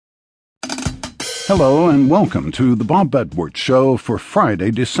Hello and welcome to the Bob Edwards Show for Friday,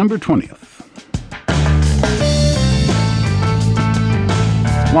 December 20th.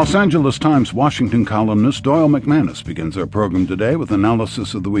 Los Angeles Times Washington columnist Doyle McManus begins our program today with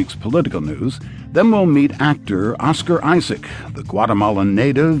analysis of the week's political news. Then we'll meet actor Oscar Isaac. The Guatemalan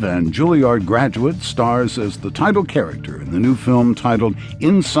native and Juilliard graduate stars as the title character in the new film titled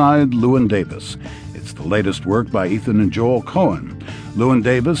Inside Llewyn Davis. It's the latest work by Ethan and Joel Cohen. Llewyn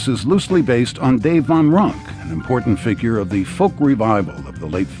Davis is loosely based on Dave Von Ronk, an important figure of the folk revival of the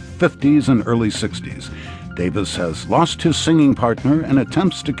late 50s and early 60s. Davis has lost his singing partner and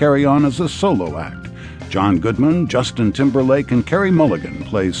attempts to carry on as a solo act. John Goodman, Justin Timberlake, and Carey Mulligan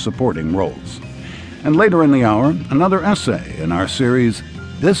play supporting roles. And later in the hour, another essay in our series,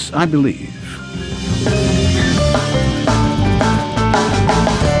 This I Believe.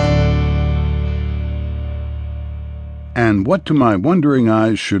 And what to my wondering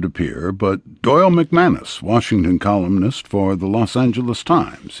eyes should appear but Doyle McManus, Washington columnist for the Los Angeles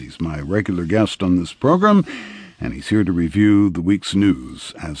Times. He's my regular guest on this program, and he's here to review the week's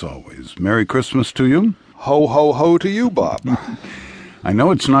news, as always. Merry Christmas to you. Ho, ho, ho to you, Bob. I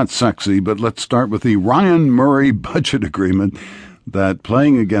know it's not sexy, but let's start with the Ryan Murray budget agreement that,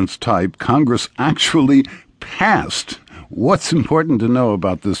 playing against type, Congress actually passed. What's important to know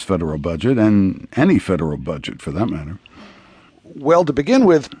about this federal budget, and any federal budget for that matter? Well, to begin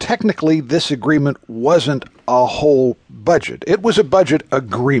with, technically this agreement wasn't a whole budget. It was a budget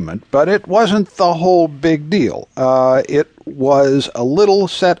agreement, but it wasn't the whole big deal. It was a little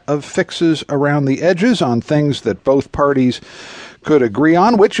set of fixes around the edges on things that both parties could agree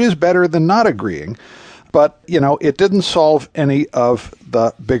on, which is better than not agreeing. But, it didn't solve any of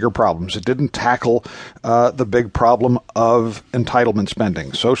the bigger problems. It didn't tackle the big problem of entitlement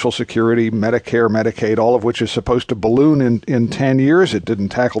spending. Social Security, Medicare, Medicaid, all of which is supposed to balloon in 10 years. It didn't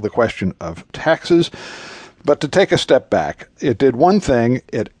tackle the question of taxes. But to take a step back, it did one thing.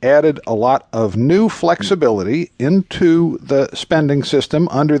 It added a lot of new flexibility into the spending system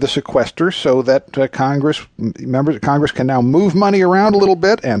under the sequester so that members of Congress can now move money around a little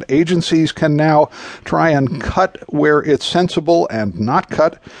bit, and agencies can now try and cut where it's sensible and not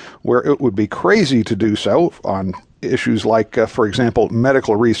cut where it would be crazy to do so on issues like, for example,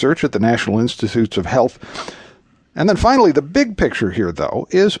 medical research at the National Institutes of Health. And then finally, the big picture here, though,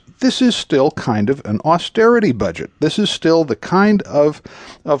 is this is still kind of an austerity budget. This is still the kind of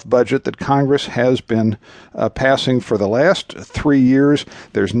budget that Congress has been passing for the last 3 years.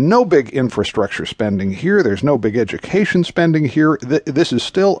 There's no big infrastructure spending here. There's no big education spending here. This is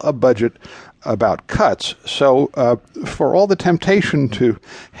still a budget about cuts. So for all the temptation to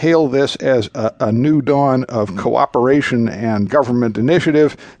hail this as a new dawn of cooperation and government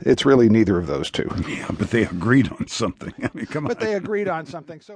initiative, it's really neither of those two. Yeah, but they agreed on something. I mean, come on. But they agreed on something. So